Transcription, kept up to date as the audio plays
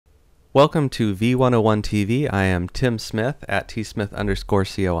Welcome to V101 TV. I am Tim Smith at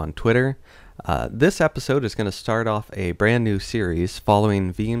tsmith_co on Twitter. This episode is going to start off a brand new series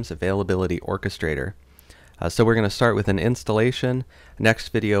following Veeam's Availability Orchestrator. So we're going to start with an installation.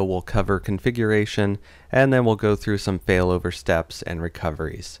 Next video will cover configuration, and then we'll go through some failover steps and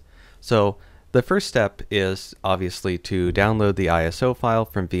recoveries. So the first step is obviously to download the ISO file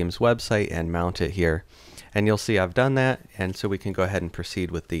from Veeam's website and mount it here. And you'll see I've done that, and so we can go ahead and proceed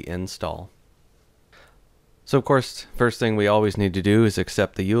with the install. So of course, first thing we always need to do is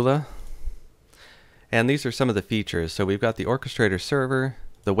accept the EULA. And these are some of the features. So we've got the Orchestrator server,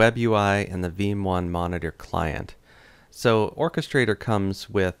 the web UI, and the Veeam 1 monitor client. So Orchestrator comes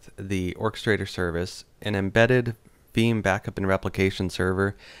with the Orchestrator service, an embedded Veeam backup and replication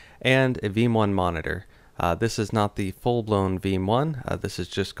server, and a Veeam 1 monitor. This is not the full-blown Veeam 1. This is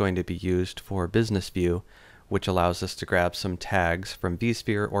just going to be used for Business View, which allows us to grab some tags from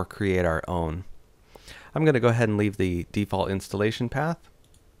vSphere or create our own. I'm going to go ahead and leave the default installation path.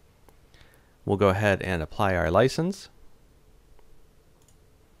 We'll go ahead and apply our license.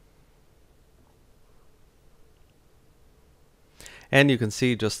 And you can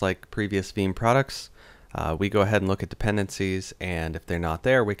see, just like previous Veeam products, we go ahead and look at dependencies, and if they're not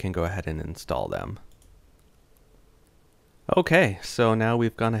there, we can go ahead and install them. Okay, so now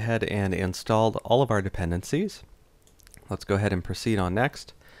we've gone ahead and installed all of our dependencies. Let's go ahead and proceed on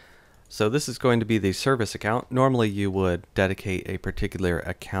next. So this is going to be the service account. Normally you would dedicate a particular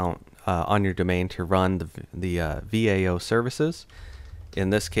account on your domain to run the VAO services. In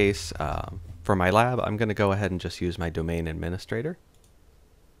this case, for my lab, I'm going to go ahead and just use my domain administrator.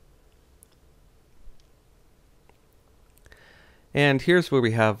 And here's where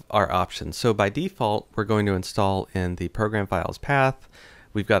we have our options. So by default, we're going to install in the program files path.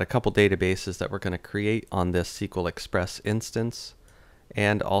 We've got a couple databases that we're going to create on this SQL Express instance.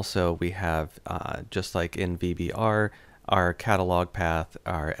 And also we have, just like in VBR, our catalog path,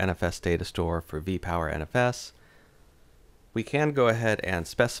 our NFS data store for vPower NFS. We can go ahead and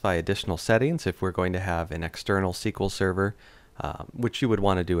specify additional settings if we're going to have an external SQL server, which you would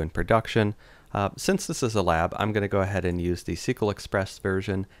want to do in production. Since this is a lab, I'm going to go ahead and use the SQL Express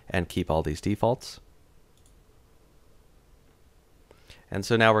version and keep all these defaults. And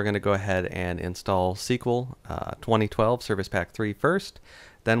so now we're going to go ahead and install SQL 2012 Service Pack 3 first.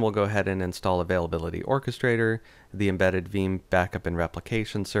 Then we'll go ahead and install Availability Orchestrator, the embedded Veeam backup and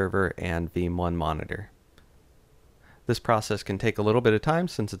replication server, and Veeam 1 monitor. This process can take a little bit of time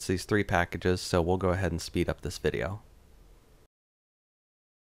since it's these three packages, so we'll go ahead and speed up this video.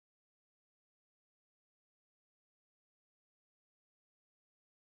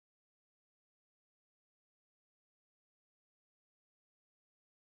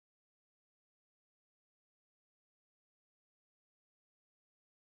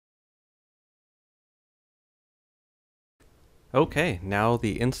 Okay, now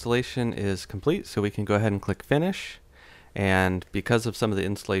the installation is complete, so we can go ahead and click Finish. And because of some of the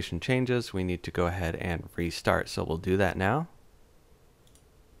installation changes, we need to go ahead and restart. So we'll do that now.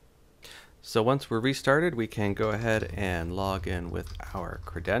 So once we're restarted, we can go ahead and log in with our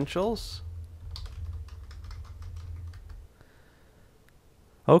credentials.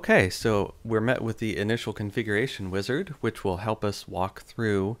 Okay, so we're met with the initial configuration wizard, which will help us walk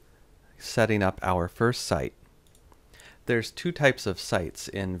through setting up our first site. There's two types of sites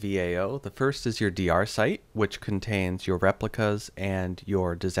in VAO. The first is your DR site, which contains your replicas and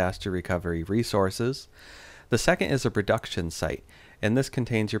your disaster recovery resources. The second is a production site, and this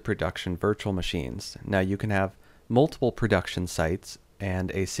contains your production virtual machines. Now you can have multiple production sites and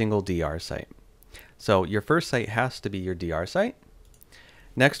a single DR site. So your first site has to be your DR site.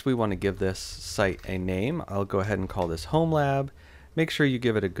 Next, we want to give this site a name. I'll go ahead and call this Home Lab. Make sure you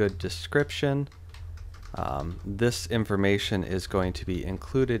give it a good description. This information is going to be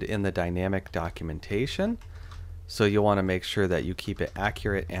included in the dynamic documentation, so you'll want to make sure that you keep it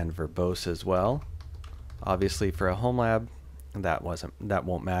accurate and verbose as well. Obviously for a home lab, that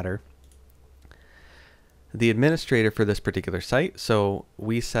won't matter. The administrator for this particular site, so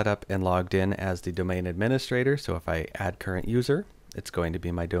we set up and logged in as the domain administrator, so if I add current user, it's going to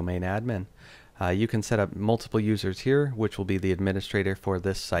be my domain admin. You can set up multiple users here, which will be the administrator for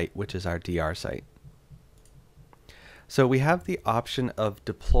this site, which is our DR site. So we have the option of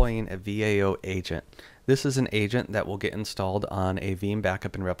deploying a VAO agent. This is an agent that will get installed on a Veeam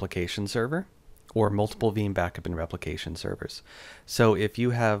backup and replication server or multiple Veeam backup and replication servers. So if you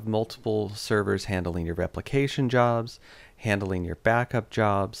have multiple servers handling your replication jobs, handling your backup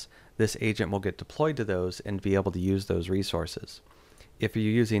jobs, this agent will get deployed to those and be able to use those resources. If you're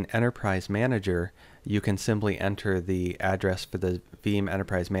using Enterprise Manager, you can simply enter the address for the Veeam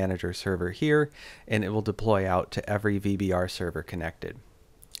Enterprise Manager server here, and it will deploy out to every VBR server connected.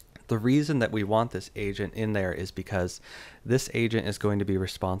 The reason that we want this agent in there is because this agent is going to be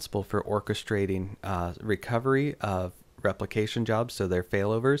responsible for orchestrating recovery of replication jobs, so they're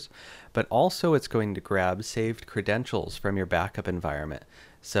failovers, but also it's going to grab saved credentials from your backup environment.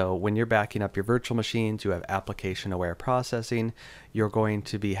 So when you're backing up your virtual machines, you have application-aware processing, you're going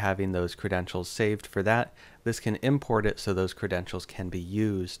to be having those credentials saved for that. This can import it so those credentials can be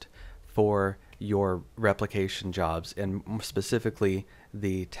used for your replication jobs, and specifically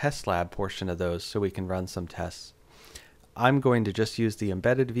the test lab portion of those, so we can run some tests. I'm going to just use the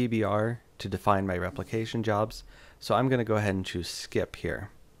embedded VBR to define my replication jobs, so I'm going to go ahead and choose skip here.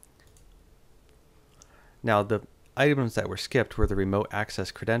 Now the items that were skipped were the remote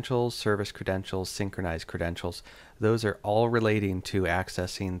access credentials, service credentials, synchronized credentials. Those are all relating to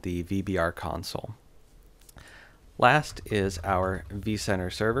accessing the VBR console. Last is our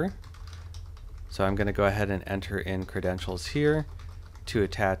vCenter server. So I'm going to go ahead and enter in credentials here to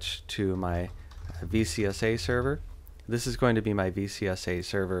attach to my VCSA server. This is going to be my VCSA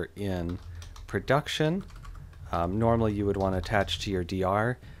server in production. Normally you would want to attach to your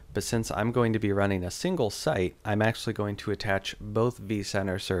DR, but since I'm going to be running a single site, I'm actually going to attach both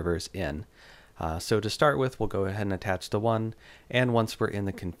vCenter servers in. So to start with, we'll go ahead and attach the one, and once we're in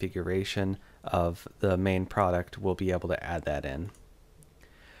the configuration of the main product, we'll be able to add that in.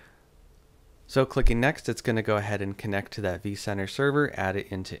 So clicking next, it's going to go ahead and connect to that vCenter server, add it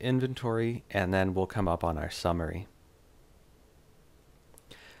into inventory, and then we'll come up on our summary.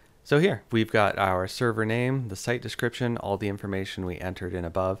 So here, we've got our server name, the site description, all the information we entered in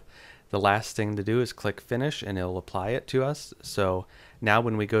above. The last thing to do is click finish and it'll apply it to us. So now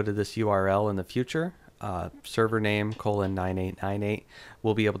when we go to this URL in the future, server name :9898,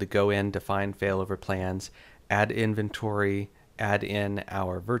 we'll be able to go in, define failover plans, add inventory, add in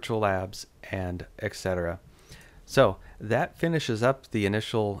our virtual labs, and etc. So that finishes up the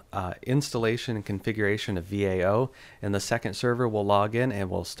initial installation and configuration of VAO, and the second server will log in and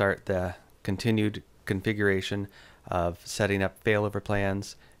we'll start the continued configuration of setting up failover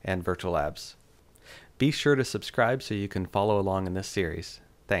plans and virtual labs. Be sure to subscribe so you can follow along in this series.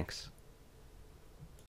 Thanks.